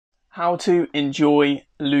How to enjoy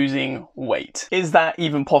losing weight. Is that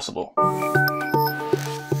even possible?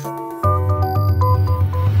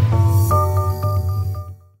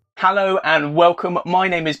 Hello and welcome, my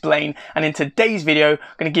name is Blaine, and in today's video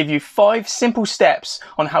I'm going to give you 5 simple steps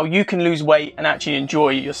on how you can lose weight and actually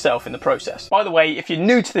enjoy yourself in the process. By the way, if you're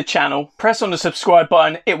new to the channel, press on the subscribe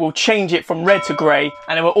button, it will change it from red to grey,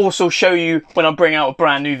 and it will also show you when I bring out a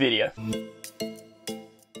brand new video.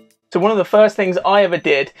 So one of the first things I ever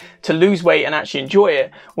did to lose weight and actually enjoy it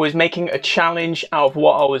was making a challenge out of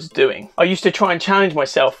what I was doing. I used to try and challenge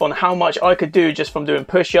myself on how much I could do just from doing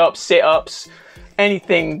push-ups, sit-ups,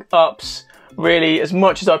 anything ups, really as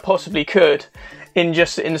much as I possibly could in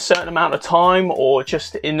a certain amount of time, or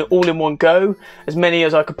just all in one go, as many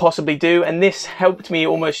as I could possibly do. And this helped me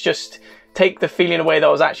almost just take the feeling away that I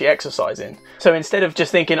was actually exercising. So instead of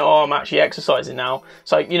just thinking, oh, I'm actually exercising now,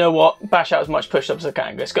 it's like, you know what, bash out as much push-ups as I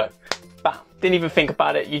can, let's go. Bam. Didn't even think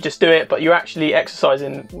about it, you just do it, but you're actually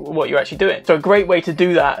exercising what you're actually doing. So a great way to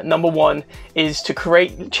do that, number one, is to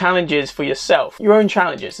create challenges for yourself. Your own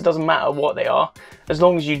challenges, it doesn't matter what they are, as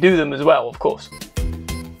long as you do them as well, of course.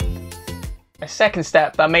 A second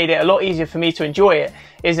step that made it a lot easier for me to enjoy it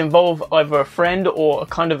is involve either a friend or a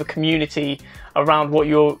kind of a community around what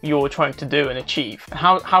you're trying to do and achieve.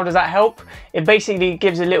 How does that help? It basically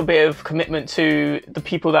gives a little bit of commitment to the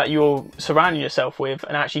people that you're surrounding yourself with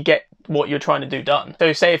and actually get what you're trying to do done.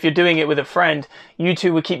 So say if you're doing it with a friend, you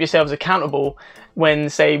two would keep yourselves accountable when,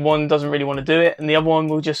 say, one doesn't really want to do it and the other one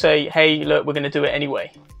will just say, hey, look, we're going to do it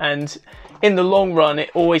anyway. And in the long run,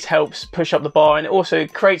 it always helps push up the bar, and it also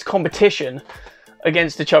creates competition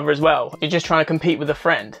against each other as well. You're just trying to compete with a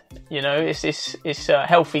friend, you know, it's a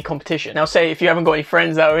healthy competition. Now say if you haven't got any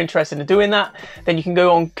friends that are interested in doing that, then you can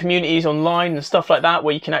go on communities online and stuff like that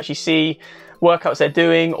where you can actually see workouts they're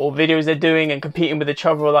doing or videos they're doing and competing with each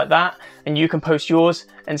other like that, and you can post yours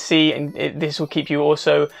and see, and this will keep you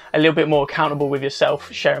also a little bit more accountable with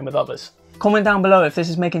yourself, sharing with others. Comment down below if this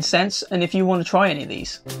is making sense and if you want to try any of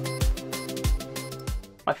these.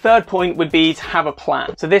 My third point would be to have a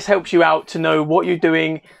plan. So this helps you out to know what you're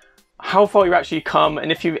doing, how far you actually come,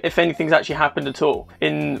 and if anything's actually happened at all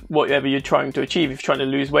in whatever you're trying to achieve. If you're trying to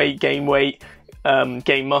lose weight, gain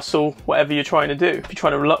muscle, whatever you're trying to do. If you're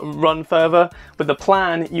trying to run further, with the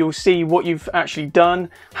plan you'll see what you've actually done,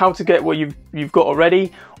 how to get what you've got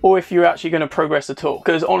already, or if you're actually going to progress at all.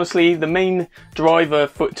 Because honestly, the main driver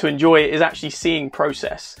to enjoy it is actually seeing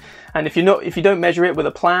process. And if you don't measure it with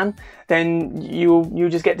a plan, then you'll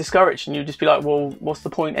just get discouraged and you'll just be like, well, what's the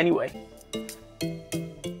point anyway?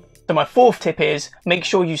 So my fourth tip is make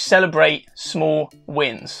sure you celebrate small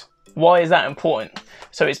wins. Why is that important?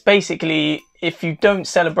 So it's basically, if you don't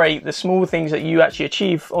celebrate the small things that you actually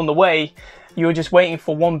achieve on the way, you're just waiting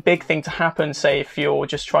for one big thing to happen. Say if you're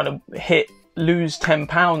just trying to lose 10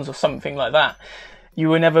 pounds or something like that, you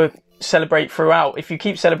will never celebrate throughout. If you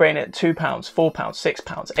keep celebrating at 2 pounds, 4 pounds, 6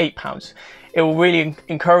 pounds, 8 pounds, it will really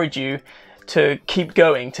encourage you to keep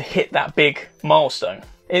going, to hit that big milestone.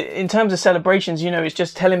 In terms of celebrations, you know, it's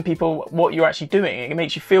just telling people what you're actually doing. It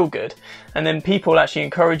makes you feel good. And then people actually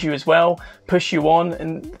encourage you as well, push you on.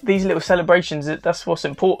 And these little celebrations, that's what's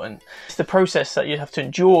important. It's the process that you have to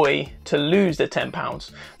enjoy to lose the 10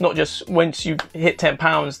 pounds. Not just once you hit 10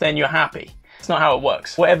 pounds, then you're happy. It's not how it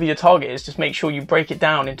works. Whatever your target is, just make sure you break it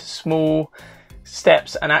down into small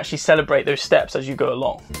steps and actually celebrate those steps as you go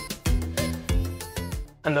along.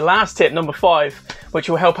 And the last tip, number 5, which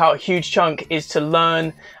will help out a huge chunk, is to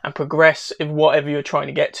learn and progress in whatever you're trying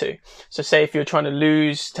to get to. So say if you're trying to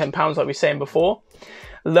lose 10 pounds like we were saying before,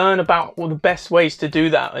 learn about all the best ways to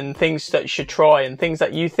do that and things that you should try and things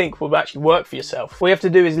that you think will actually work for yourself. All you have to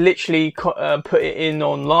do is literally put it in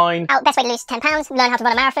online. Best way to lose 10 pounds, learn how to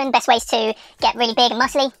run a marathon, best ways to get really big and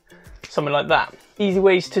muscly. Something like that. Easy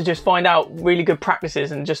ways to just find out really good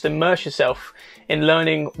practices and just immerse yourself in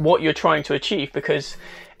learning what you're trying to achieve, because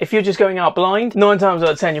if you're just going out blind, 9 times out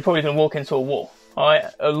of 10 you're probably going to walk into a wall. Alright,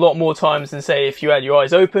 a lot more times than say if you had your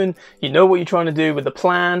eyes open, you know what you're trying to do with the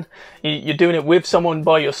plan, you're doing it with someone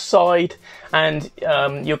by your side, and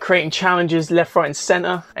you're creating challenges left, right and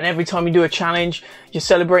centre, and every time you do a challenge you're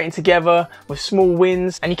celebrating together with small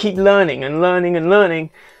wins, and you keep learning and learning and learning.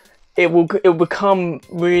 It will become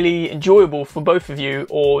really enjoyable for both of you,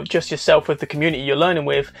 or just yourself with the community you're learning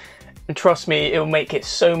with, and trust me, it will make it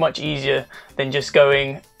so much easier than just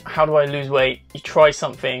going, how do I lose weight? You try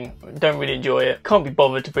something, don't really enjoy it, can't be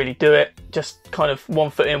bothered to really do it, just kind of one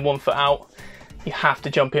foot in, one foot out. You have to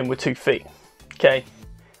jump in with 2 feet, okay?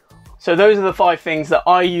 So those are the 5 things that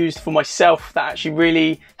I used for myself that actually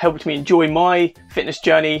really helped me enjoy my fitness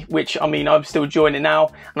journey, which I mean, I'm still enjoying it now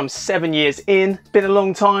and I'm 7 years in. It's been a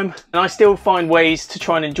long time and I still find ways to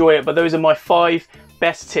try and enjoy it, but those are my 5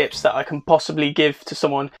 best tips that I can possibly give to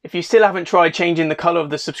someone. If you still haven't tried changing the color of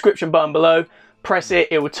the subscription button below, press it,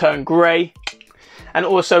 it will turn gray. And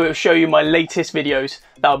also it will show you my latest videos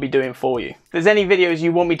that I'll be doing for you. If there's any videos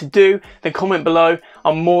you want me to do, then comment below.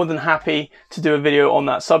 I'm more than happy to do a video on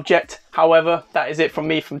that subject. However, that is it from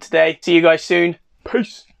me from today. See you guys soon.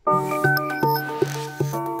 Peace.